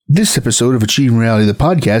This episode of Achieving Reality, the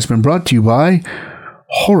podcast, has been brought to you by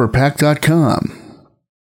HorrorPack.com.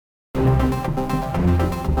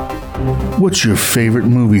 What's your favorite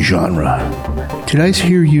movie genre? Did I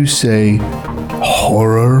hear you say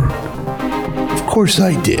horror? Of course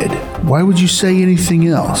I did. Why would you say anything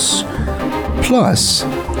else? Plus,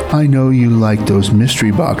 I know you like those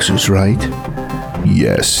mystery boxes, right?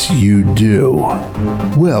 Yes, you do.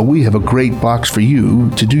 Well, we have a great box for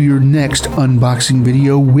you to do your next unboxing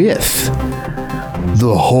video with.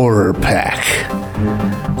 The Horror Pack.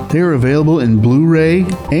 They're available in Blu-ray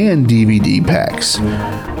and DVD packs.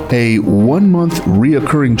 A 1-month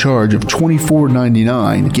reoccurring charge of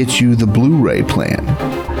 $24.99 gets you the Blu-ray plan.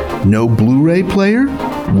 No Blu-ray player?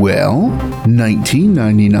 Well,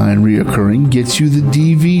 $19.99 reoccurring gets you the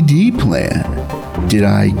DVD plan. Did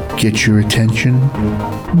I get your attention?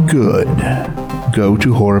 Good. Go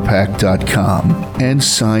to HorrorPack.com and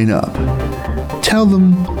sign up. Tell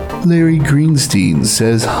them Larry Greenstein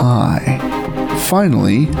says hi.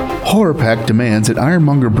 Finally, HorrorPack demands that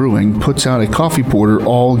Ironmonger Brewing puts out a coffee porter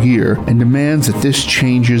all year and demands that this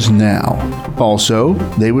changes now. Also,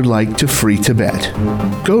 they would like to free Tibet.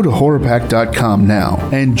 Go to HorrorPack.com now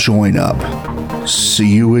and join up.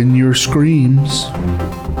 See you in your screams.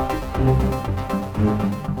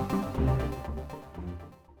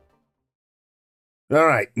 All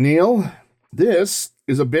right, Neil, this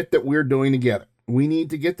is a bit that we're doing together. We need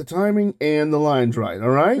to get the timing and the lines right, all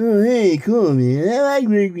right? Oh, hey, cool, man. I like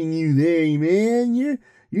working you, Larry, man. You're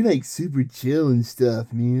like super chill and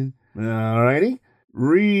stuff, man. All righty.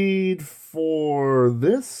 Read for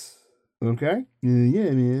this, okay?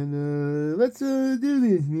 Yeah, man. Let's do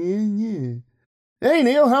this, man. Yeah. Hey,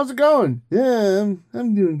 Neil, how's it going? I'm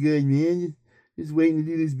doing good, man. Just waiting to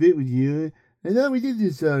do this bit with you. I thought we did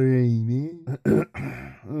this already,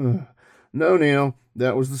 man. No, Neil,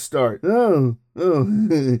 that was the start. Oh.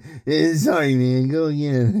 Sorry, man. Go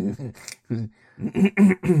again.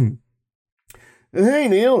 Hey,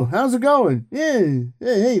 Neil, how's it going? Yeah.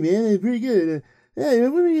 Hey, man, it's pretty good. Hey,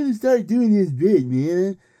 when are we going to start doing this bit,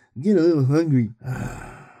 man? I'm getting a little hungry.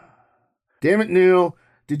 Damn it, Neil.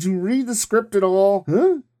 Did you read the script at all?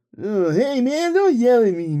 Huh? Oh, hey, man, don't yell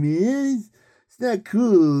at me, man. It's not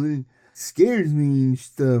cool. It scares me and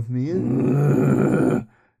stuff, man.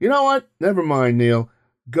 You know what? Never mind, Neil.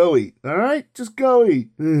 Go eat, all right? Just go eat.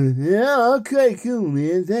 Yeah, okay, cool,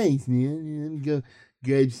 man. Thanks, man. Let me go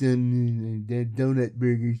grab some that donut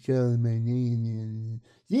burger calling my name.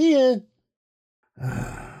 See ya.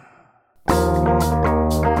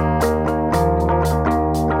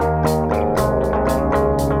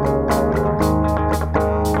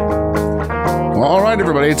 All right,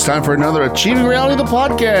 everybody, it's time for another Achieving Reality, the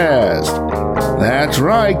podcast. That's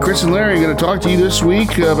right. Chris and Larry are going to talk to you this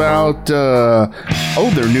week about,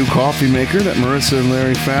 their new coffee maker that Marissa and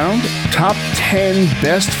Larry found, top 10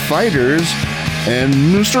 best fighters, and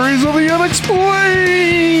mysteries of the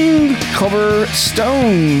unexplained. Cover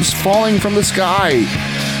stones falling from the sky.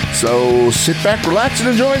 So sit back, relax, and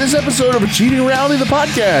enjoy this episode of Achieving Reality, the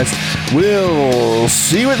podcast. We'll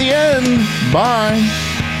see you at the end. Bye.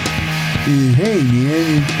 Hey,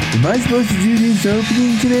 man, am I supposed to do this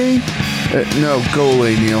opening today? No, go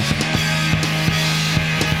away, Neil.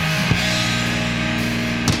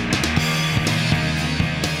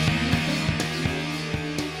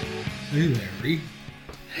 Hey, Larry.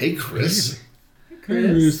 Hey, Chris. Hey,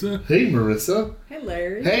 Marissa. Hey, Marissa. Hey,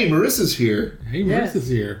 Larry. Hey, Marissa's here. Hey, Yes. Marissa's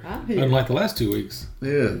here. I'm here. Unlike the last 2 weeks.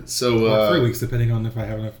 Yeah, so, Or 3 weeks, depending on if I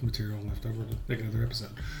have enough material left over to make another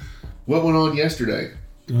episode. what went on yesterday?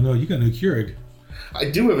 Oh, no, you got no Keurig. I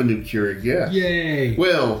do have a new Keurig, yeah. Yay.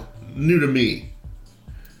 Well, new to me.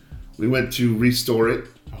 We went to restore it.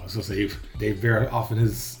 I was going to say, Dave very often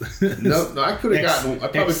is... No, I could have gotten... I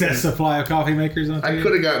probably excess supply of coffee makers, don't I you?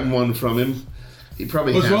 could have gotten one from him. He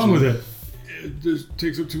probably What's has wrong one. with it? It just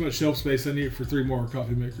takes up too much shelf space. I need it for 3 more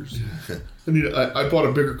coffee makers. I bought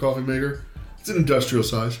a bigger coffee maker. It's an industrial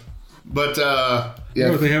size. But, You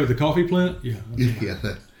know what they have at the coffee plant? Yeah. yeah.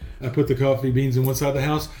 I put the coffee beans in one side of the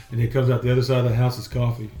house, and it comes out the other side of the house as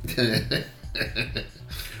coffee. I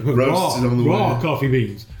put Roasted on the raw way. coffee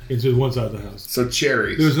beans into one side of the house. So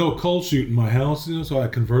cherries. There's no cold shoot in my house, so I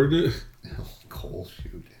converted it. Cold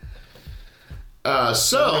shoot. I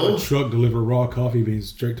have a truck deliver raw coffee beans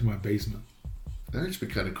straight to my basement. That'd just be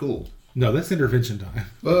kind of cool. No, that's intervention time.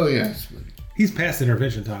 Oh, yeah. He's past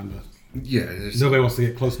intervention time, but Yeah. nobody wants to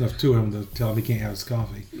get close enough to him to tell him he can't have his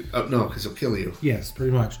coffee. No, because he'll kill you. Yes,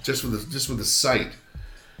 pretty much. Just with the sight.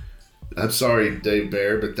 I'm sorry, Dave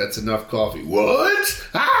Bear, but that's enough coffee. What?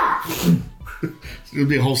 Ah! It's gonna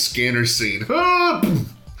be a whole scanner scene. Ah!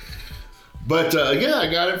 But yeah,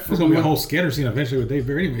 I got it. There's going to be a whole scanner scene eventually with Dave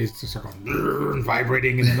Bear anyways. It's just start going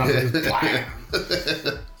vibrating and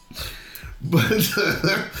then But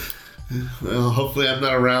well, hopefully I'm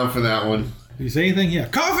not around for that one. Did you say anything? Yeah.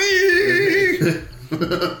 Coffee!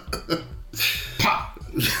 Pop!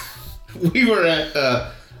 We were at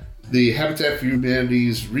the Habitat for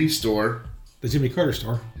Humanity's Restore. The Jimmy Carter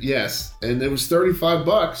store. Yes, and it was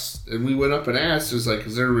 $35, and we went up and asked, "Is like,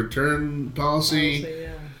 is there a return policy?" Yeah.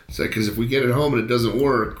 It's like, because if we get it home and it doesn't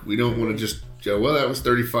work, we don't want to just go, "Well, that was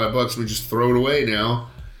 $35. We just throw it away now."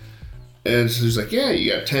 And so he's like, "Yeah,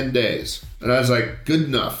 you got 10 days," and I was like, "Good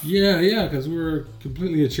enough." Yeah, because we're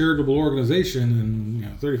completely a charitable organization,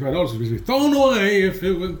 and $35 would be thrown away if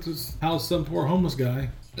it went to house some poor homeless guy.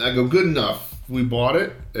 I go, "Good enough." We bought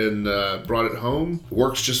it and brought it home. It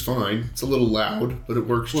works just fine. It's a little loud, but it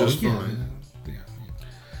works just fine. Yeah.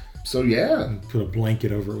 So yeah. And put a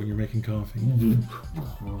blanket over it when you're making coffee.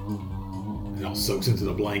 It all soaks into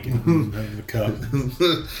the blanket and the cup.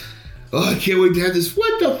 Oh, I can't wait to have this.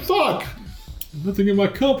 What the fuck? Nothing in my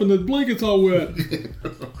cup and the blanket's all wet.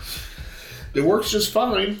 It works just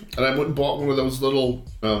fine. And I went and bought one of those little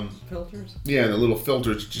Filters? Yeah, the little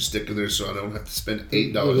filters that you stick in there so I don't have to spend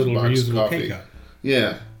 $8 A little a box of reusable coffee. K-Cup.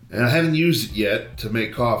 Yeah. And I haven't used it yet to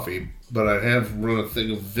make coffee, but I have run a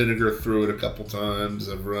thing of vinegar through it a couple times.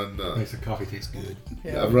 I've run Makes the coffee taste good.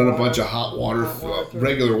 Yeah, I've run a water. bunch of hot water, through it.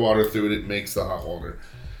 regular water through it. It makes the hot water.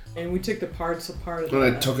 And we took the parts apart of And I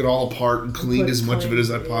that. took it all apart and cleaned put as much of it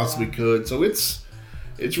as I clean, possibly yeah. could. So it's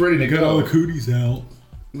ready to You got go. all the cooties out.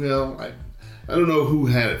 Well, I don't know who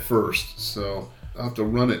had it first, so I'll have to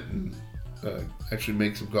run it and actually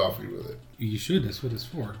make some coffee with it. You should. That's what it's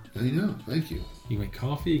for. I know. Thank you. You can make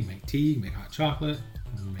coffee, you can make tea, you can make hot chocolate,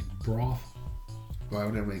 you can make broth. Why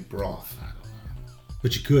would I make broth? I don't know.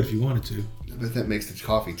 But you could if you wanted to. But that makes the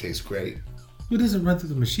coffee taste great. Well, it doesn't run through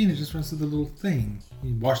the machine. It just runs through the little thing.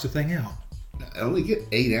 You wash the thing out. I only get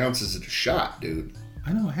 8 ounces at a shot, dude.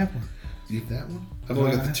 I know. I have one. You have that one? I've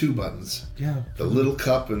only got the 2 buttons. Yeah. The little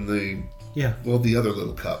cup and the other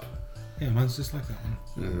little cup. Yeah, mine's just like that one.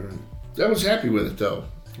 All right. I was happy with it, though.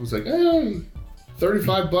 I was like, hey,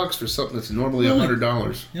 $35 for something that's normally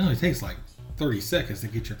 $100. It only takes like 30 seconds to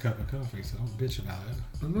get your cup of coffee, so don't bitch about it.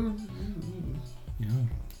 You know,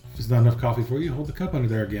 if it's not enough coffee for you, hold the cup under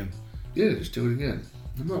there again. Yeah, just do it again.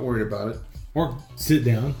 I'm not worried about it. Or sit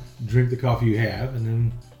down, drink the coffee you have, and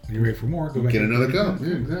then when you're ready for more, go back Get and another cup.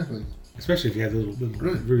 Yeah, exactly. Especially if you have the little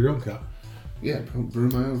Right. brew your own cup. Yeah, brew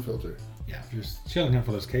my own filter. Yeah, if you're shelling out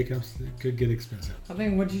for those K-Cups, it could get expensive. I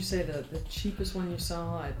think, what did you say, the cheapest one you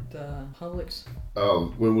saw at Publix?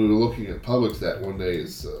 Oh, when we were looking at Publix that one day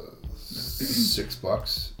is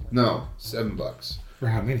 $6. No, $7. For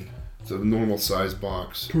how many? It's a normal size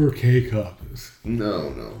box. Per K-Cup.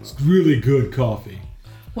 No. It's really good coffee.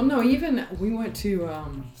 Well, no, even we went to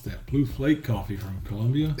It's that Blue Flake coffee from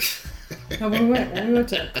Colombia. when we went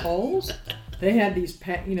to Kohl's, they had these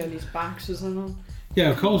these boxes of them.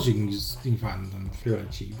 Yeah, Kohl's you can find them fairly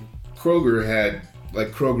cheap. Kroger had,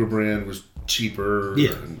 like, Kroger brand was cheaper.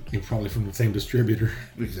 Yeah, and- you're probably from the same distributor.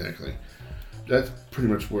 exactly. That's pretty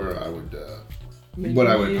much where I would, Maybe what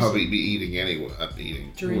I you would use- probably be eating anyway.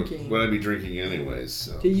 Drinking. What I'd be drinking anyways.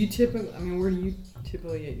 So. Do you typically? I mean, where do you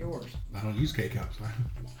typically get yours? I don't use K-Cups. I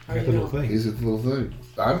How got you the little know? thing. Is it the little thing?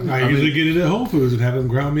 I usually mean, get it at Whole Foods and have them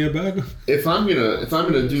ground me a bag of. if I'm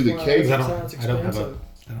gonna do the Well, cake, I Sounds don't have expensive.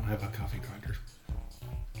 a coffee grinder.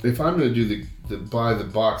 if I'm gonna do the buy the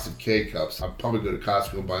box of K cups, I'll probably go to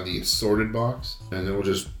Costco and buy the assorted box, and then we'll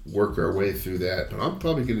just work our way through that. But I'm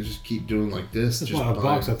probably gonna just keep doing like this. That's just why a buy-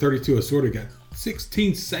 box of 32 assorted got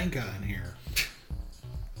 16 Sanka in here.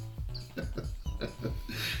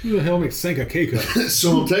 Who the hell makes Sanka K-Cups?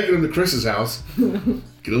 So I'm taking him to Chris's house.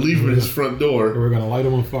 Gonna leave him at his front door. We're gonna light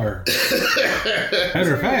them on fire.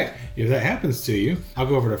 Matter of fact, if that happens to you, I'll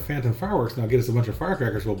go over to Phantom Fireworks and I'll get us a bunch of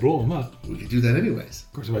firecrackers. We'll blow them up. We could do that anyways.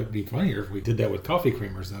 Of course, it might be funnier if we did that with coffee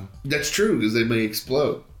creamers, though. That's true, because they may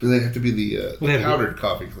explode. But they have to be the Well, they have to- powdered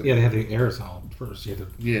coffee cleaner. Yeah, they have the aerosol first. You have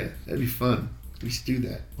to. Yeah, that'd be fun. We should do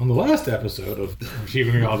that. On the last episode of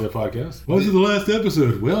Achieving Your Audio Podcast. What was the last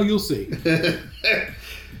episode? Well, you'll see.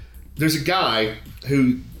 There's a guy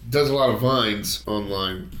who does a lot of vines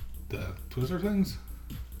online. The Twizzler things?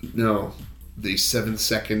 No, the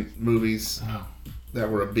 7-second movies Oh. that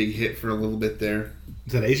were a big hit for a little bit there.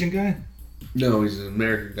 Is that Asian guy? No, he's an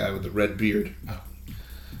American guy with a red beard.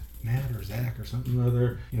 Matt or Zach or something or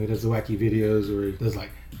other. You know, he does the wacky videos or he does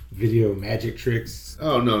like video magic tricks.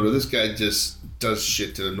 Oh, no, this guy just does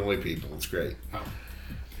shit to annoy people. It's great. Oh.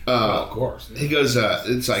 Well, of course. He goes,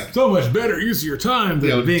 it's like, So much better use of your time than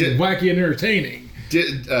You know, being wacky and entertaining.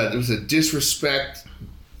 there was a disrespect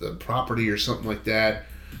the property or something like that.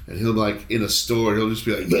 And he'll like in a store, he'll just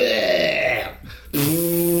be like, "Bleh!"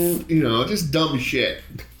 You know, just dumb shit.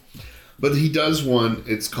 But he does one.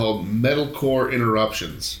 It's called Metalcore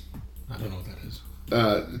Interruptions. I don't know what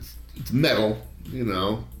that is. It's metal, you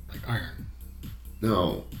know. Like iron.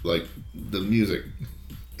 No, like the music.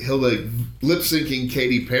 He'll like lip syncing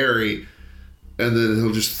Katy Perry, and then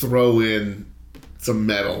he'll just throw in some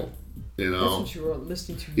metal, you know. That's what you were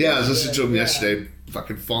listening to. Yeah, I was listening to him Yeah. yesterday,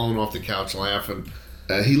 fucking falling off the couch laughing.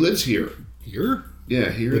 He lives here. Here?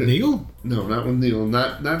 Yeah, here. With Neil? No, not with Neil.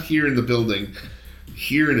 Not here in the building.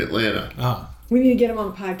 Here in Atlanta. Ah. We need to get him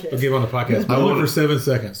on the podcast. We'll give on the podcast. I I wanna- for 7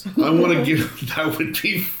 seconds. I want to give. That would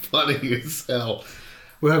be funny as hell.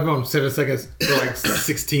 We'll have him on 7 seconds for like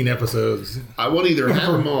 16 episodes. I want to either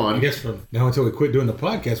have him I on. guess from now until we quit doing the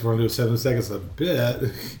podcast, we're going to do 7 seconds a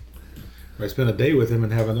bit. Or I spend a day with him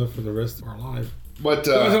and have enough for the rest of our life. But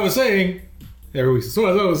So as I was saying, every week. So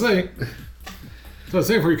as I was saying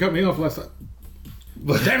before you cut me off last time.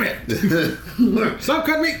 Damn it! Stop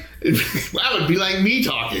cutting me! that would be like me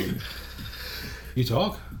talking. You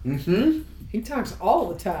talk? He talks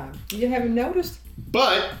all the time. You haven't noticed?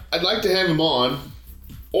 But I'd like to have him on,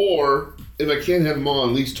 or if I can't have him on,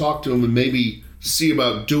 at least talk to him and maybe see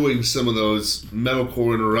about doing some of those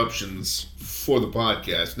metalcore interruptions for the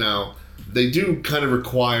podcast. Now, they do kind of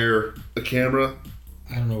require a camera.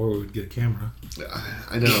 I don't know where we would get a camera.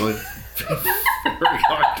 I know. It's very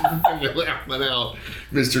hard to figure that one out.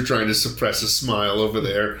 Mr. trying to suppress a smile over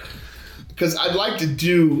there. Because I'd like to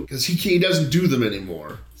do, because he doesn't do them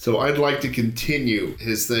anymore. So I'd like to continue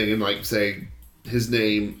his thing and like say his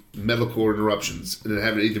name, Metalcore Interruptions, and then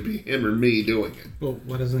have it either be him or me doing it. Well,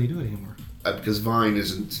 why doesn't he do it anymore? Because Vine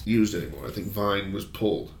isn't used anymore. I think Vine was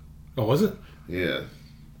pulled. Oh, was it? Yeah.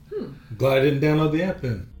 Glad I didn't download the app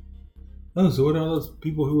then. Oh, so what are those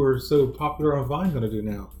people who are so popular on Vine going to do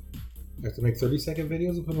now? They have to make 30-second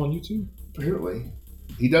videos and put them on YouTube? Apparently.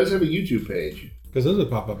 He does have a YouTube page. Because those would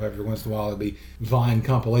pop up every once in a while. It'd be Vine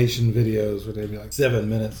compilation videos where they'd be like 7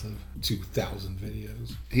 minutes of 2,000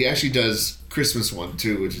 videos. He actually does Christmas one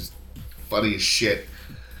too, which is funny as shit.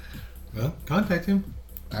 Well, contact him.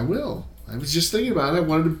 I will. I was just thinking about it. I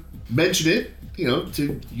wanted to mention it, you know,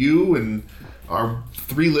 to you and our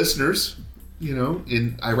 3 listeners, you know,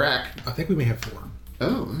 in Iraq. I think we may have 4. Oh, I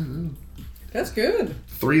don't know. That's good.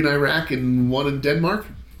 3 in Iraq and 1 in Denmark?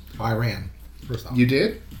 Iran, first off. You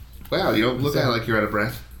did? Wow, you don't look at it like you're out of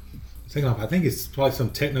breath. Second off, I think it's probably some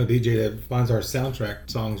techno DJ that finds our soundtrack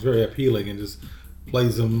songs very appealing and just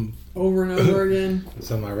plays them Over and over again. at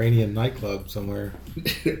some Iranian nightclub somewhere.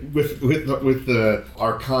 with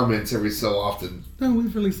our comments every so often. No,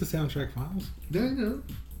 we've released the soundtrack files. Yeah, I know.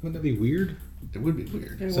 Wouldn't that be weird? It would be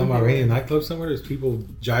weird. It Some would be Iranian nightclub somewhere, there's people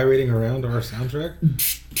gyrating around our soundtrack.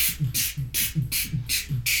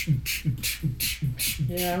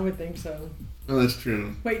 Yeah, I would think so. Oh, that's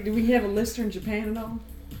true. Wait, do we have a listener in Japan at all?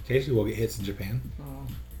 Occasionally we'll get hits in Japan. Oh,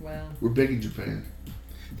 well. We're big in Japan.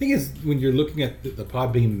 The thing is, when you're looking at the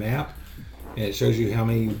Podbean map, and it shows you how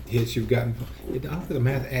many hits you've gotten, I don't think the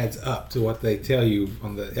math adds up to what they tell you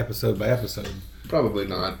on the episode by episode. Probably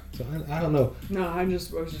not. So I don't know. No, I was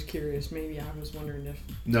just curious. Maybe I was wondering if.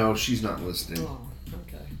 No, she's not listening. Oh,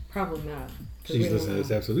 okay. Probably not. 'Cause She's we don't listening to this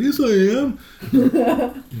know. episode. Yes, I am.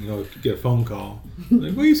 You know, if you get a phone call.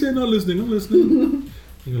 Like, what are you saying? Not listening. I'm listening.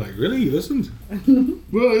 And you're like, really? You listened?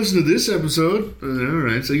 Well, listen to this episode. All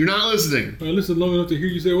right, so you're not listening. I listened long enough to hear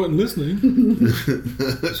you say I wasn't listening.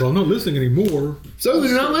 So I'm not listening anymore. So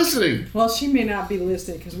they're not listening. Well, she may not be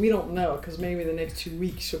listening because we don't know. Because maybe the next 2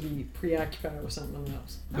 weeks she'll be preoccupied with something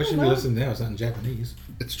else. Why should be listening now? It's not in Japanese.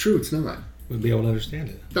 It's true, it's not. Wouldn't be able to understand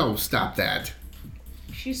it. No, stop that.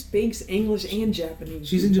 She speaks English and Japanese.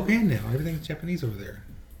 She's in Japan now. Everything's Japanese over there.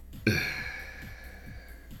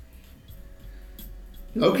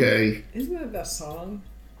 Okay. Isn't that song?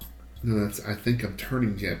 No, that's. I think I'm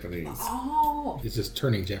turning Japanese. Oh, It's just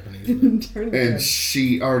turning Japanese. turning And red.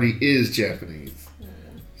 she already is Japanese.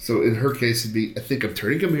 So in her case, it'd be, I think I'm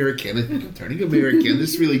turning American. I think I'm turning American.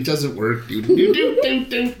 This really doesn't work. Do, do, do, do,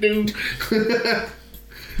 do, do.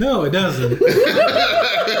 No, it doesn't.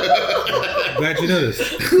 Glad you noticed.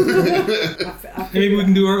 I Maybe we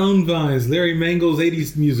can do our own vines. Larry Mangle's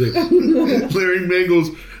 80s music. Larry Mangle's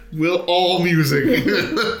Will All Music.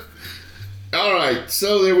 All right,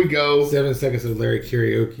 so there we go. 7 seconds of Larry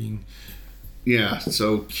karaoke. Yeah,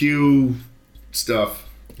 so cue stuff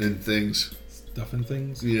and things. Stuff and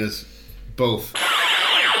things. Yes, both.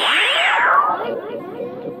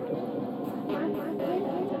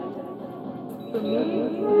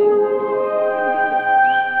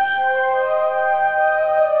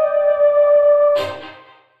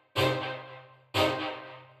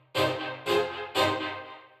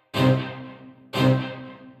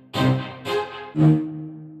 Mysteries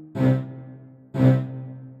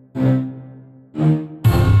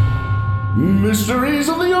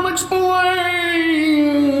of the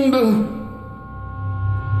Unexplained.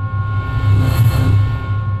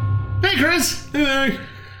 Hey, Chris. Hey,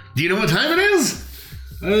 Do you know what time it is?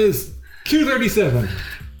 it's 2:37.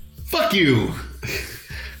 Fuck you.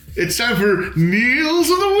 It's time for Meals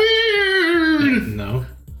of the Weird. No.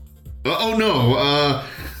 Oh, no.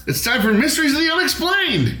 It's time for Mysteries of the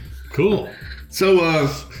Unexplained. Cool. So,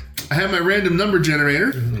 I have my random number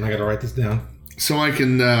generator And I gotta write this down. so I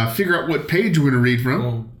can figure out what page we're going to read from.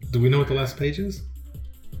 Well, do we know what the last page is?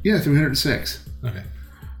 Yeah, 306. Okay.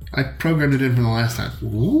 I programmed it in from the last time.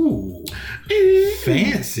 Ooh.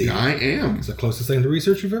 Fancy. I am. It's the closest thing to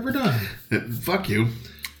research you've ever done. Fuck you.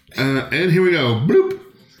 And here we go. Bloop.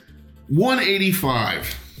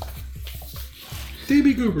 185.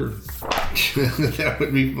 DB Cooper. That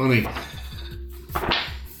would be funny.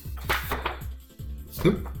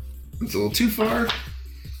 Oop, that's a little too far.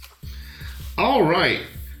 All right.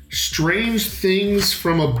 Strange Things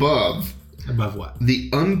from Above. Above what? The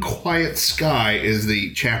Unquiet Sky is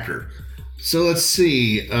the chapter. So let's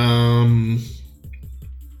see.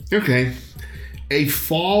 Okay. A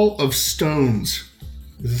Fall of Stones.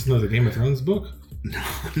 Is this another Game of Thrones book? No.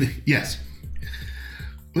 Yes.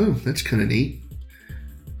 Oh, that's kind of neat.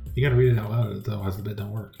 You gotta read it out loud, otherwise the bit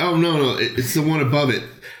don't work. Oh, no. It's the one above it.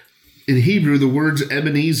 In Hebrew, the words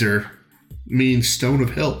Ebenezer means stone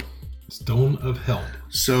of help. Stone of Help.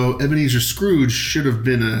 So Ebenezer Scrooge should have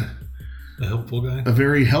been a helpful guy?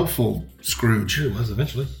 very helpful Scrooge. Sure it was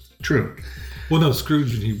eventually. True. Well, no,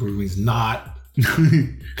 Scrooge in Hebrew means not.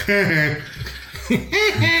 There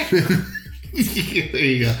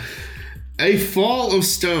you go. A Fall of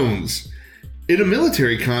Stones. In a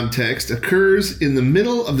military context, occurs in the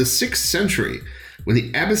middle of the 6th century when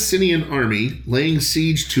the Abyssinian army, laying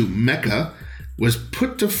siege to Mecca, was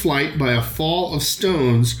put to flight by a fall of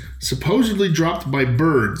stones supposedly dropped by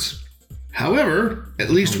birds. However, at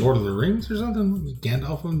least Lord of the Rings or something? Was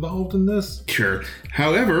Gandalf involved in this? Sure.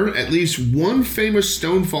 However, at least one famous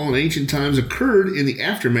stone fall in ancient times occurred in the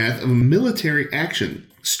aftermath of a military action.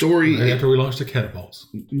 Story. Right after we launched the catapults.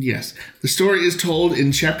 Yes. The story is told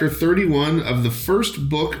in chapter 31 of the first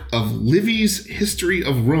book of Livy's History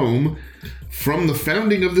of Rome, from the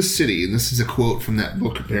founding of the city. And this is a quote from that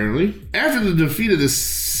book, apparently. After the defeat of the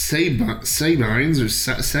Sabines, or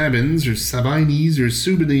Sabines, or Sabines, or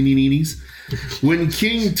Subaninis, when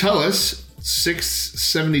King Tullus,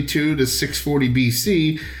 672 to 640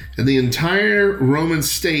 BC, and the entire Roman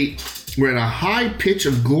state were at a high pitch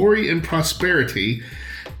of glory and prosperity,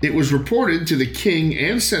 it was reported to the king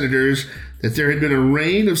and senators that there had been a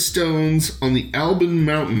rain of stones on the Alban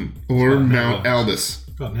Mountain, or Mount Albus.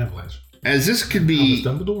 Got an avalanche. As this could be,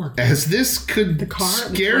 Dumbledore. as this could car,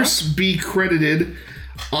 scarce be credited,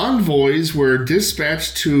 envoys were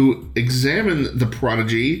dispatched to examine the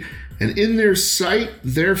prodigy, and in their sight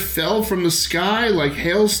there fell from the sky like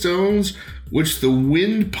hailstones, which the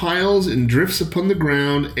wind piles and drifts upon the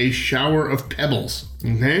ground, a shower of pebbles.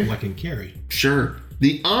 Okay? Like in Carrie. Sure.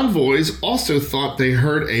 The envoys also thought they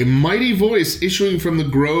heard a mighty voice issuing from the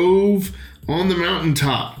grove on the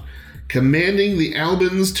mountaintop, commanding the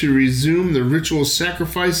Albans to resume the ritual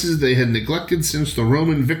sacrifices they had neglected since the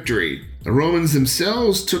Roman victory. The Romans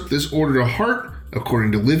themselves took this order to heart,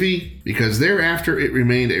 according to Livy, because thereafter it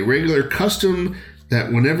remained a regular custom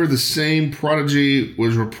that whenever the same prodigy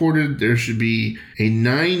was reported, there should be a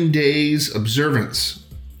 9 days observance.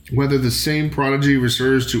 Whether the same prodigy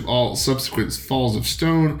refers to all subsequent falls of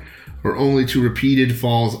stone or only to repeated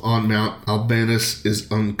falls on Mount Albanus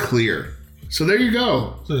is unclear. So there you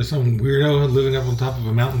go. So there's some weirdo living up on top of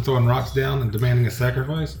a mountain throwing rocks down and demanding a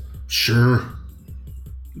sacrifice? Sure.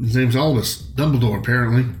 His name's Albus. Dumbledore,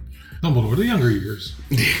 apparently. Dumbledore, the younger years.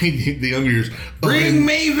 The younger years. Bring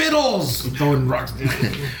me victuals! Throwing rocks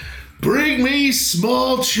down. Bring me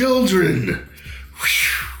small children.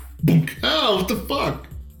 Oh, what the fuck?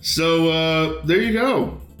 So, there you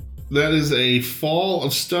go. That is a Fall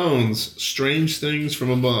of Stones, Strange Things from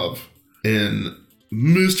Above, and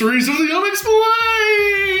Mysteries of the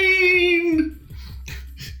Unexplained.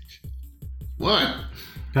 What?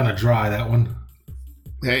 Kind of dry, that one.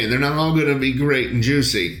 Hey, they're not all going to be great and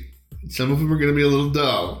juicy. Some of them are going to be a little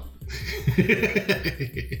dull.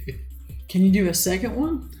 Can you do a second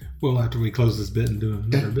one? Well, after we close this bit and do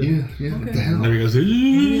another bit. Yeah, what the hell? There he goes.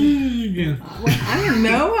 Again. Well, I didn't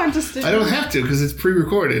know. I just didn't. I don't have to because it's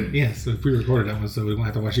pre-recorded. Yeah, so we recorded that one, so we won't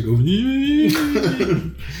have to watch you go.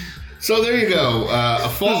 So there you go. A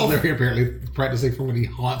fall. They're apparently practicing for when he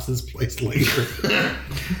haunts this place later.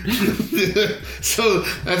 So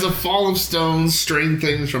that's a Fall of Stones, Strange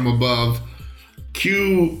Things from Above.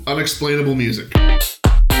 Cue unexplainable music.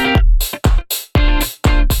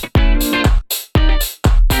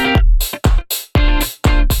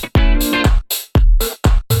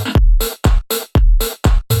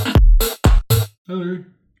 Hello.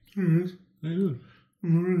 How you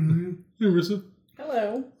doing? Hey, Rissa.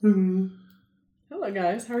 Hello. Hello,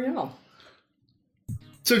 guys. How are y'all?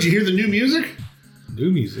 So did you hear the new music?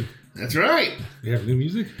 New music. That's right. We have new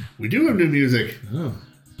music? We do have new music. Oh.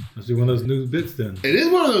 Must be one of those new bits then. It is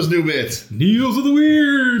one of those new bits. Neils of the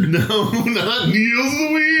Weird! No, not Neils the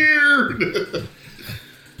Weird.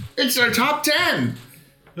 It's our top 10.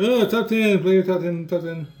 Oh, top 10. Play your top 10. Top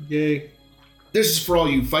 10. Yay. This is for all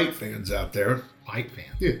you fight fans out there. Fight fans.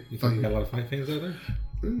 Yeah. You think you got a lot of fight fans out there?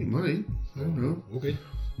 Well, you might. I don't know. Okay.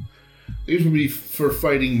 These would be for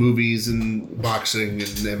fighting movies and boxing and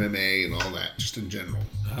MMA and all that, just in general.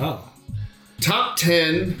 Oh. Top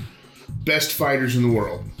 10 best fighters in the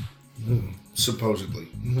world. Supposedly.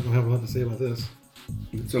 I'm not going to have a lot to say about this.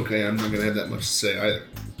 It's okay, I'm not going to have that much to say either.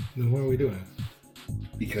 Then why are we doing it?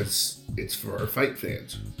 Because it's for our fight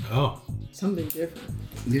fans. Oh. Something different.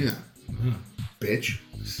 Yeah. Bitch.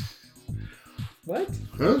 What?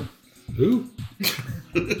 Huh? Who?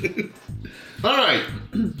 All right.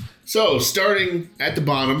 So, starting at the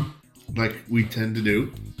bottom, like we tend to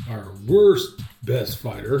do. Our worst best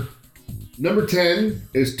fighter. Number 10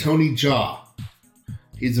 is Tony Jaa.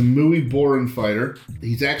 He's a Muay Boran fighter.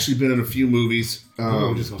 He's actually been in a few movies.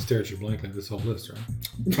 We're just going to stare at you blankly at this whole list, right?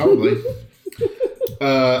 Probably.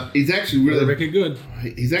 He's actually Better really make it good.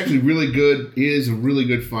 He's actually really good. He is a really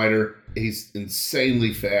good fighter. He's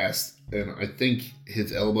insanely fast, and I think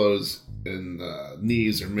his elbows and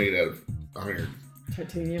knees are made out of iron.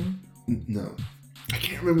 Titanium. No, I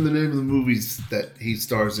can't remember the name of the movies that he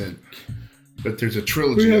stars in, but there's a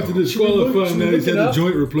trilogy. We have to disqualify should him we now. He's look had it a up?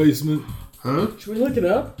 joint replacement. Huh? Should we look it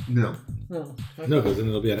up? No. Oh. Okay. No, because then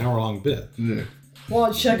it'll be an hour-long bit. Yeah.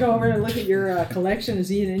 Well, should I go over and look at your collection? Is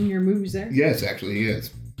he in your movies there? Yes, actually, he is.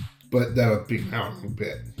 But that would be an hour-long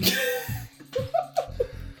bit.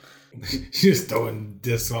 Just throwing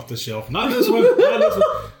discs off the shelf. Not this one. Not this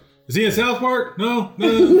one. Is he in South Park? No.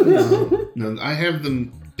 No. No, I have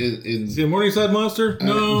them in. Is he a Morningside Monster?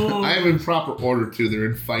 No. I have in proper order too. They're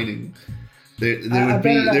in fighting. They I would better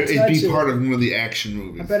be. not It'd touch be it. part of one of the action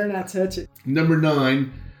movies. I better not touch it. Number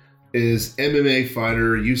 9 is MMA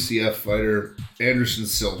fighter, UCF fighter Anderson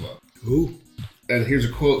Silva. Who? And here's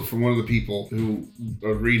a quote from one of the people who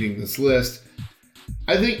are reading this list.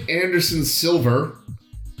 I think Anderson Silva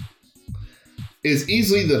is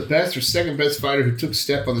easily the best or second best fighter who took a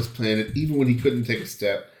step on this planet, even when he couldn't take a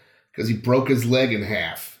step, because he broke his leg in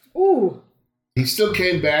half. Ooh. He still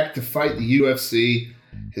came back to fight the UFC.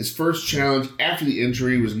 His first challenge after the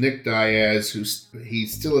injury was Nick Diaz, who he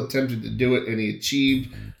still attempted to do it, and he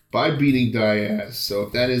achieved by beating Diaz. So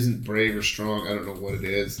if that isn't brave or strong, I don't know what it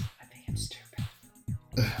is. I think I'm stupid.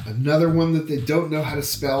 Another one that they don't know how to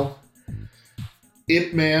spell.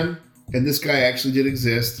 Ip Man. And this guy actually did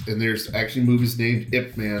exist, and there's actually movies named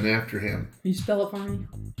Ip Man after him. Can you spell it for me?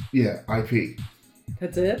 Yeah, IP.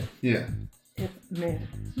 That's it? Yeah. Man.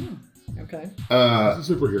 Okay. Uh, He's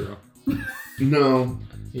a superhero. no.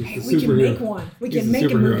 He's Hey, the we can superhero. make one. We He's can the make a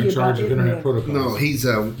superhero movie in charge about of it. internet protocols. No, he's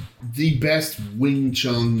the best Wing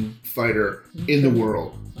Chun fighter in the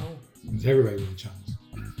world. Oh. Everybody with chums.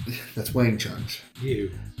 That's Wang Chun's.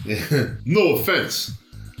 You. Yeah. No offense.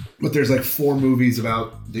 But there's like 4 movies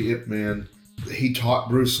about the Ip Man. He taught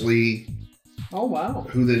Bruce Lee, Oh, wow.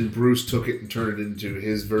 who then Bruce took it and turned it into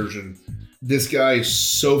his version. This guy is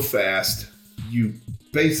so fast, you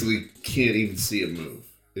basically can't even see him move.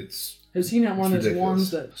 It's Is he not one of It's those ridiculous.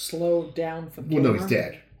 ones that slowed down for the well, no, camera? he's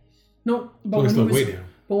dead. No, but Oh, he's when, he still was, way down.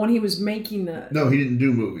 but when he was making the... No, he didn't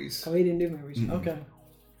do movies. Oh, he didn't do movies. Okay.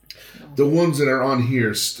 The ones that are on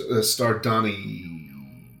here star Donnie.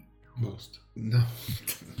 Most. No.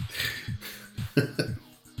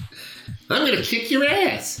 I'm gonna kick your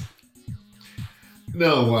ass.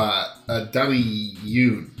 No, Donnie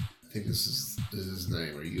Yoon. I think this is his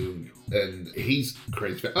name, or Yoon, and he's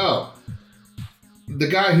crazy. Oh, the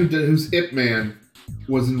guy who's Ip Man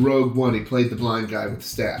was in Rogue One. He played the blind guy with the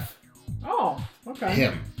staff. Oh, okay.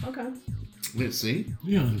 Him. Okay. Let's see.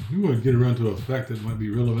 Yeah, we want to get around to a fact that might be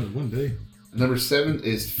relevant one day. Number 7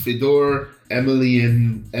 is Fedor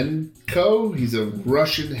Emelianenko. He's a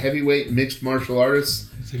Russian heavyweight mixed martial artist.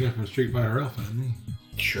 It's the guy from Street Fighter Alpha, isn't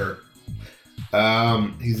he? Sure.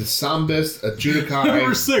 He's a sambist, a judokai.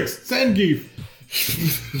 Number 6, Zangief.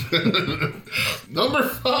 Number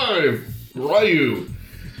 5, Ryu.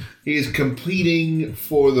 He is competing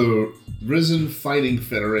for the Risen Fighting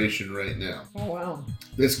Federation right now. Oh, wow.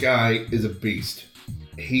 This guy is a beast.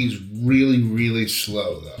 He's really, really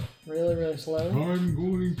slow, though. Really, really slow. I'm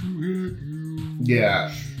going to hit you.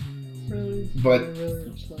 Yeah. Really, But- really,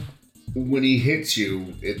 really slow. When he hits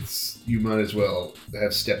you, you might as well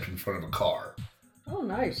have stepped in front of a car. Oh,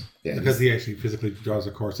 nice. Yeah. Because he actually physically draws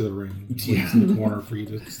a car to the ring. Yeah. He's in the corner for you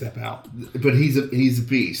to step out. But he's a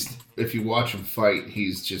beast. If you watch him fight,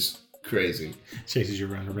 he's just crazy. Chases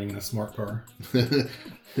you around the ring in a smart car.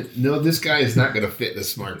 No, this guy is not going to fit in a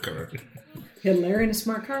smart car. Had Larry in a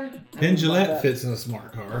smart car? Penn Jillette fits in a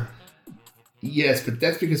smart car. Yes, but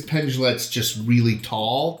that's because Penn Jillette's just really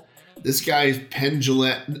tall. This guy's Penn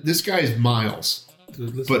Jillette. This guy's Miles,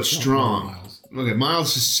 Dude, listen but to strong. Miles. Okay,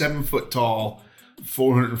 Miles is 7 foot tall,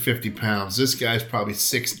 450 pounds. This guy's probably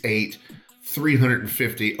 6'8",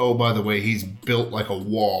 350. Oh, by the way, he's built like a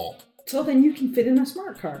wall. So then you can fit in a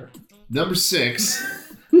smart car. Number 6.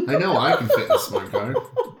 I know I can fit in a smart car.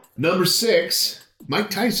 Number 6, Mike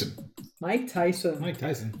Tyson. Mike Tyson. Mike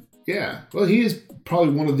Tyson. Yeah, well, he is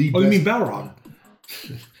probably one of the Oh, best. you mean Balrog?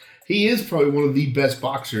 He is probably one of the best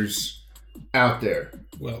boxers out there.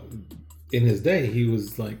 Well, in his day, he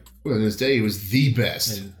was like, Well, in his day, he was the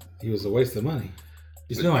best. and he was a waste of money.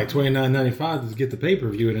 You spent like $29.95 to get the pay per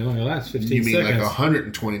view, and it only lasts 15 You mean seconds. like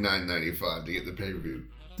 $129.95 to get the pay-per-view?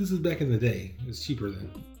 This is back in the day. It was cheaper then.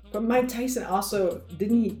 But Mike Tyson also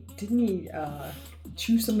didn't he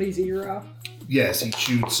chew somebody's ear off? Yes, he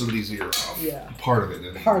chewed somebody's ear off. Yeah. Part of it.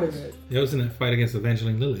 Anyway. Part of it. It was in that fight against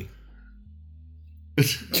Evangeline Lilly.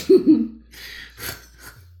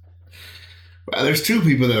 Well, there's two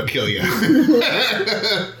people that'll kill you.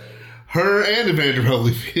 Her and Evander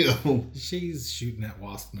Holyfield. She's shooting that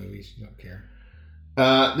Wasp movie. She don't care.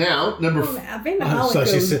 Now, number... Well, Evander So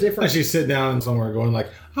Holyfield is different. she sit down somewhere going like,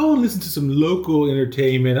 I want to listen to some local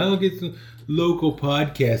entertainment. I'll get some local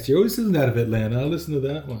podcast here. Oh, this isn't out of Atlanta. I'll listen to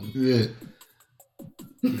that one. Yeah.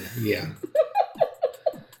 Yeah.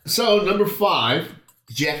 So, number 5,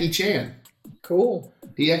 Jackie Chan. Cool.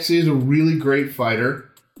 He actually is a really great fighter.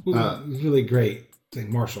 Well, he's really great. Like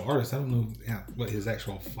martial artist. I don't know what his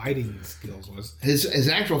actual fighting skills was. His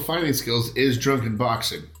actual fighting skills is drunken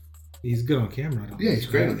boxing. He's good on camera. I don't Yeah, he's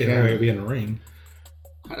great on if camera. I'd be in the ring.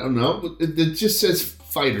 I don't know. But it just says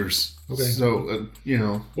fighters. Okay. So, you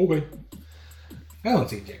know, Okay. I don't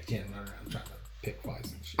see Jackie Chan running around trying to pick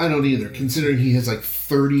fights and shit. I don't either, considering he has like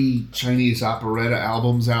 30 Chinese operetta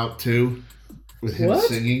albums out too with him What?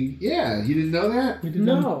 singing. Yeah, you didn't know that? We did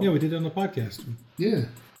No. we did it on the podcast. Yeah.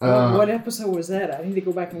 What episode was that? I need to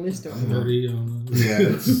go back and listen to it. 30. Yeah,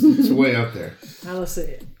 it's way up there. Now let's see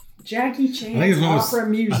it. Jackie I think Chan's it was one opera I think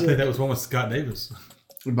music. that was one with Scott Davis.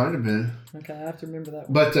 It might have been. Okay, I have to remember that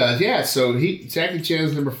one. But yeah, so Jackie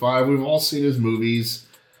Chan's number 5. We've all seen his movies.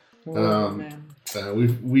 Oh, man.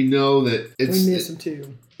 We know that it's... We miss him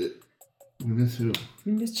too. We miss who?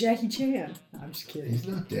 We miss Jackie Chan. No, I'm just kidding. He's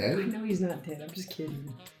not I dead. know he's not dead. I'm just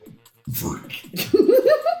kidding.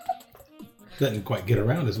 Doesn't quite get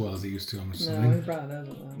around as well as he used to, I'm No, assuming. he probably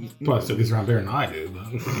doesn't. Know. Probably still gets around better than I do.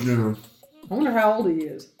 But. No. I wonder how old he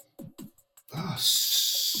is.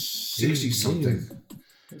 60-something.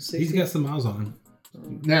 He's got some miles on him.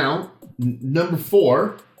 Now, number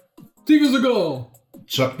 4, Steven Seagal.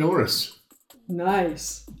 Chuck Norris.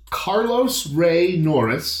 Nice. Carlos Ray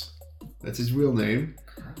Norris, that's his real name,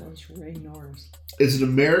 Carlos Ray Norris. is an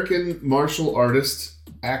American martial artist,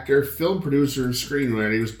 actor, film producer, and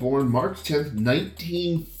screenwriter. He was born March 10th,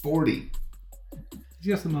 1940. He's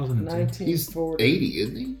got some miles on him, too. 1940. He's 80,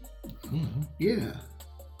 isn't he? I don't know. Yeah.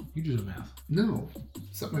 You do the math. No,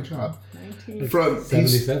 it's not my job. 1940. From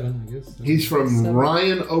he's, 77, I guess. he's from 77.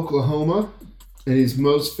 Ryan, Oklahoma, and he's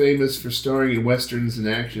most famous for starring in westerns and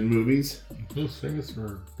action movies. Most famous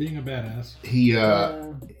for being a badass. He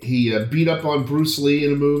beat up on Bruce Lee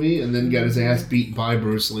in a movie, and then got his ass beat by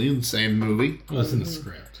Bruce Lee in the same movie. Well, that's in the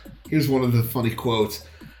script. Here's one of the funny quotes.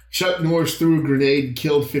 Chuck Norris threw a grenade and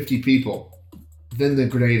killed 50 people. Then the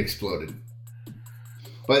grenade exploded.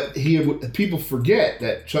 But people forget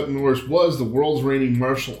that Chuck Norris was the world's reigning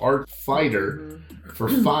martial arts fighter for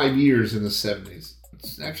 5 years in the 70s.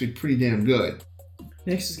 It's actually pretty damn good.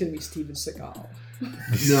 Next is going to be Steven Seagal.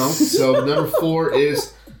 No, so number 4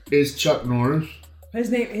 is Chuck Norris.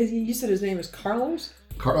 His name, you said his name is Carlos?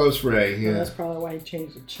 Carlos Ray, Well, yeah. that's probably why he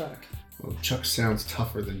changed it to Chuck. Well, Chuck sounds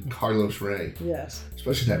tougher than Carlos Ray. Yes.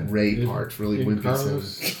 Especially that Ray part's really Isn't wimpy.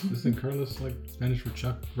 Carlos, isn't Carlos like Spanish for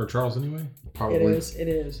Chuck? Or Charles anyway? Probably. It is. It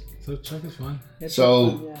is. So Chuck is fine. It's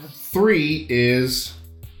So fun, yeah. 3 is...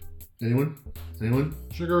 Anyone?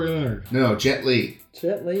 Sugar Ray Leonard. No, Jet Li.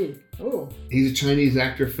 Jet Li. Oh. He's a Chinese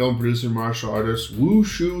actor, film producer, martial artist,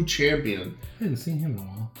 wushu champion, I hadn't seen him in a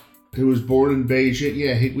while. who was born in Beijing.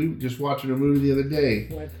 Yeah, we were just watching a movie the other day,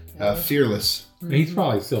 What? Fearless. He's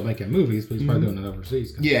probably still making movies, but he's probably doing it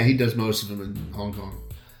overseas. Yeah, he does most of them in Hong Kong.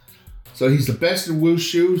 So he's the best in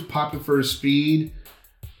wushu. He's popular for his speed.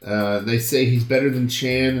 They say he's better than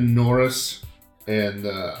Chan and Norris. And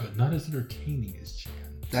But not as entertaining as Chan.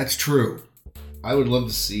 that's true. I would love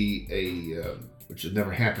to see which has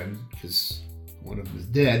never happened because one of them is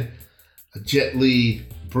dead, a Jet Li,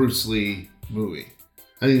 Bruce Lee movie.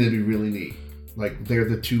 I think that'd be really neat. Like, they're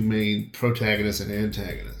the two main protagonists and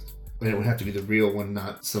antagonists. And it would have to be the real one,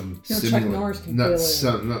 not some No, Chuck simulant. Norris can kill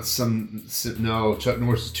it. No, Chuck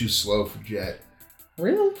Norris is too slow for Jet.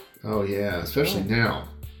 Really? Oh, yeah, especially now.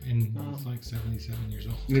 And he's like 77 years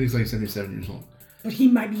old. And he's like 77 years old. But he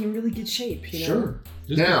might be in really good shape, you know? Sure.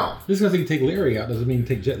 Just Now, because he can take Larry out doesn't mean he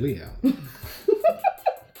can take Jet Li out.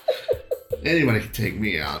 anybody can take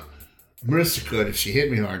me out. Marissa could if she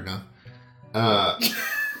hit me hard enough.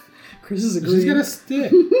 Chris is She's agreeing. got a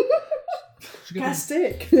stick. Got a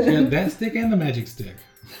stick. She got that stick and the magic stick.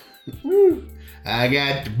 I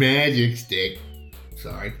got the magic stick.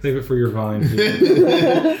 Sorry. Save it for your Vine.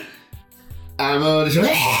 I'm on the show.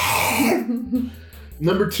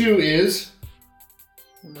 Number 2 is...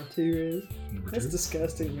 Number 2 is? Number That's 2.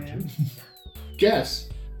 disgusting, man. Guess.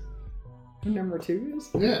 Who number 2 is?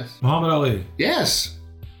 Yes. Muhammad Ali. Yes.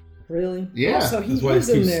 Really? Yeah. Oh, so he That's why he is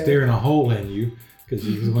in keeps there. staring a hole in you. Because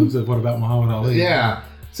he's the one that said, what about Muhammad Ali? Yeah.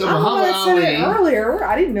 So I Muhammad said it Ali earlier.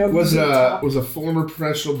 I didn't know he was in the top. a former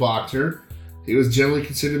professional boxer. He was generally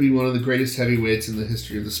considered to be one of the greatest heavyweights in the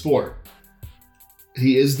history of the sport.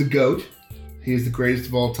 He is the GOAT. He is the greatest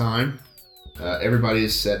of all time. Everybody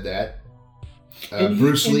has said that.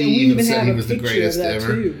 Bruce Lee even said he was the greatest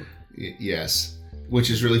ever. Yes. Which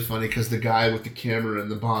is really funny because the guy with the camera in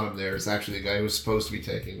the bottom there is actually the guy who was supposed to be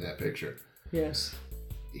taking that picture. Yes.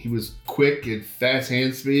 He was quick and fast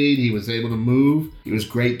hand speed. He was able to move. He was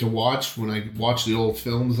great to watch when I watched the old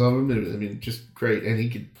films of him. I mean, just great. And he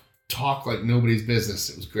could talk like nobody's business.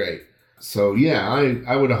 It was great. So, yeah,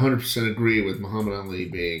 I would 100% agree with Muhammad Ali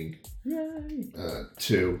being Yay.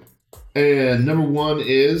 2. And number 1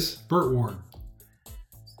 is... Burt Ward.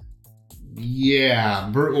 Yeah,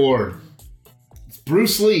 Burt Ward. It's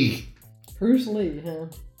Bruce Lee. Bruce Lee, huh?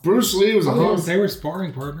 Bruce Lee was a Hulk. They were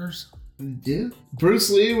sparring partners. Yeah.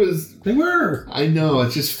 Bruce Lee was... They were. I know,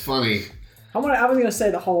 it's just funny. I was going to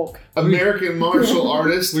say the Hulk. American martial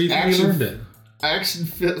artist. Where do you think he learned it?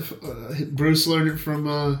 Bruce learned it from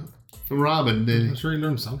Robin. I'm sure he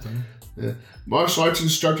learned something. Martial arts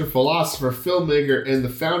instructor, philosopher, filmmaker, and the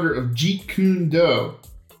founder of Jeet Kune Do.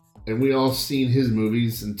 And we all seen his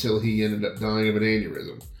movies until he ended up dying of an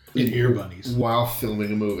aneurysm. In Ear Bunnies. While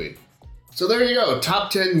filming a movie. So there you go.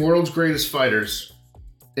 Top 10 world's greatest fighters.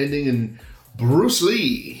 Ending in Bruce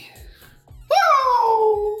Lee.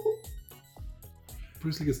 Woo!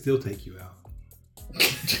 Bruce Lee could still take you out.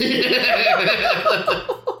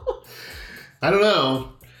 I don't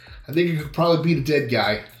know. I think you could probably beat a dead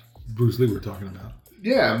guy. Bruce Lee we're talking about.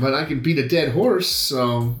 Yeah, but I can beat a dead horse,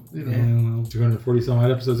 so, you know. And well, 240 some odd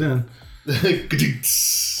episodes in.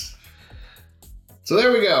 So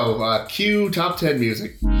there we go. Cue top 10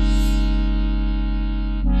 music.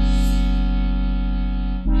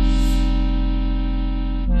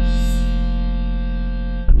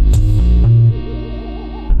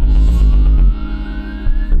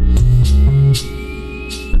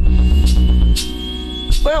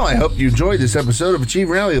 Well, I hope you enjoyed this episode of Achieve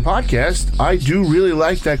Reality, the podcast. I do really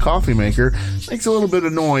like that coffee maker. Makes a little bit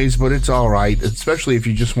of noise, but it's all right, especially if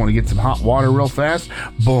you just want to get some hot water real fast.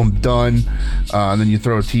 Boom, done. And then you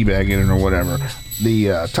throw a tea bag in it or whatever.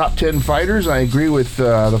 The top 10 fighters, I agree with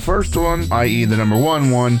the first one, i.e. the number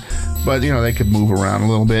 1, but, you know, they could move around a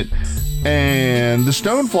little bit. And the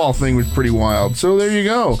Stonefall thing was pretty wild. So there you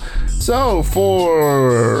go. So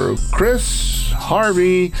for Chris,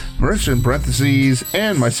 Harvey, Marissa in parentheses,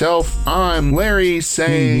 and myself, I'm Larry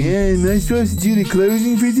saying... Hey, am I supposed to do the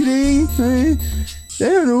closing for today? I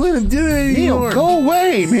don't know what I'm doing anymore. Neil, go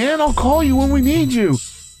away, man. I'll call you when we need you.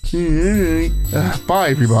 Alright. Bye,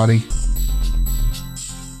 everybody.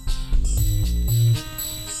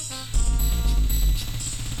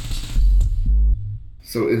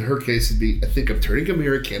 So in her case, it'd be, I think I'm turning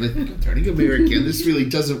American. This really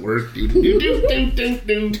doesn't work. Do.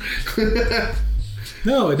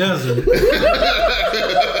 No, it doesn't.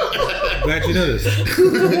 Glad you noticed.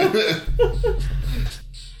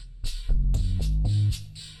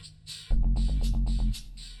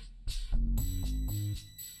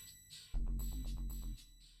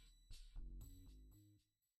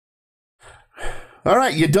 All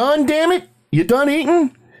right, you done, damn it? You done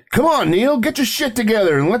eating? Come on, Neil, get your shit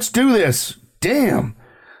together and let's do this. Damn.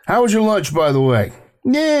 How was your lunch, by the way?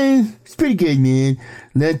 Yeah, it's pretty good, man.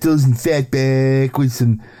 lentils and fatback with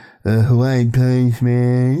some Hawaiian punch,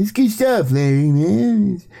 man. It's good stuff, Larry,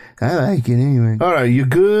 man. I like it anyway. All right, you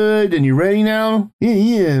good and you ready now?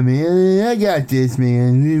 Yeah, man. I got this,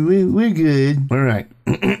 man. We're good. All right.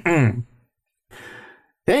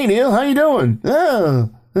 Hey, Neil, how you doing?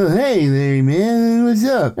 Oh, hey, Larry, man. What's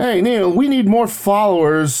up? Hey, Neil, we need more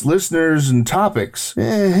followers, listeners, and topics.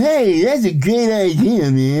 Hey, that's a great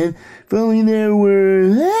idea, man. If only there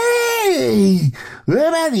were... Hey! What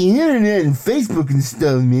about the internet and Facebook and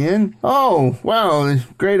stuff, man? Oh, wow,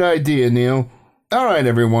 great idea, Neil. All right,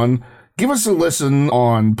 everyone. Give us a listen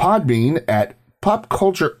on Podbean at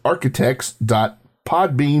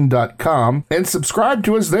popculturearchitects.podbean.com and subscribe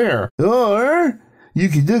to us there. Or you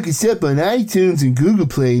can look us up on iTunes and Google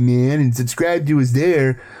Play, man, and subscribe to us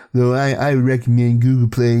there. Though I would recommend Google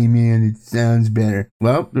Play, man. It sounds better.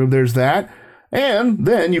 Well, there's that. And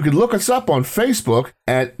then you can look us up on Facebook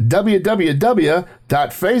at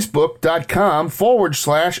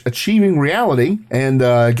www.facebook.com/achieving reality and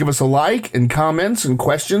give us a like and comments and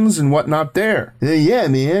questions and whatnot there. Yeah,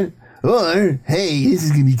 man. Or, hey, this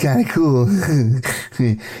is going to be kind of cool.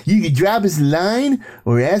 You could drop us a line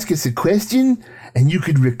or ask us a question, and you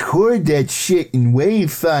could record that shit in WAV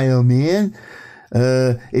file, man.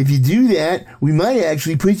 If you do that, we might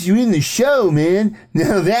actually put you in the show, man.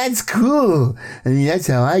 Now that's cool. I mean, that's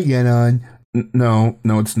how I get on. No,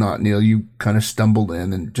 it's not, Neil. You kind of stumbled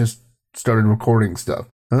in and just started recording stuff.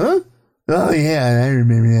 Huh? Oh, yeah, I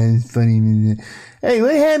remember that. It's funny. Hey,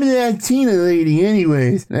 what happened to that Tina lady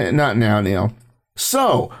anyways? Not now, Neil.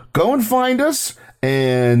 So, go and find us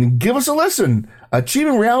and give us a listen.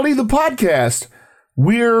 Achieving Reality, the podcast.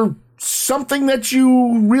 We're something that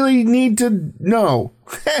you really need to know.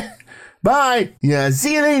 Bye. Yeah,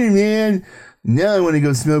 see you later, man. Now I want to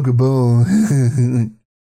go smoke a bowl.